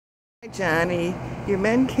Hi Johnny, your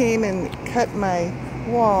men came and cut my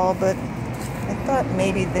wall, but I thought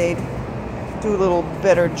maybe they'd do a little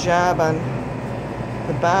better job on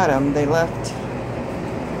the bottom.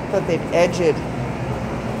 Thought they'd edge it.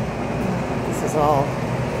 This is all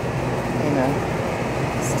kind of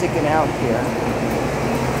sticking out here.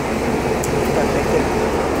 But they could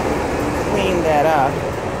clean that up.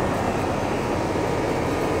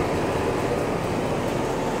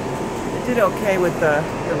 Did okay with the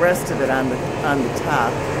rest of it on the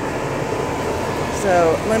top.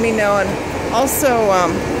 So let me know. And also,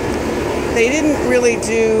 they didn't really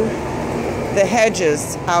do the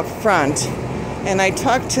hedges out front. And I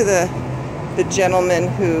talked to the gentleman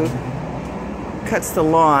who cuts the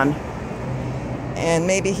lawn, and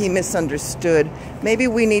maybe he misunderstood. Maybe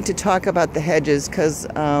we need to talk about the hedges, because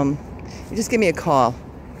you just give me a call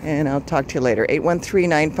and I'll talk to you later.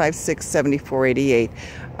 813-956-7488.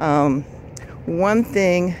 One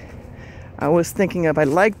thing I was thinking of, I'd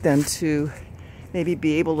like them to maybe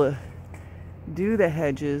be able to do the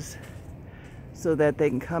hedges so that they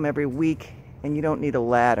can come every week and you don't need a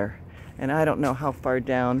ladder. And I don't know how far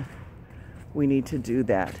down we need to do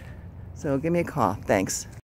that. So give me a call. Thanks.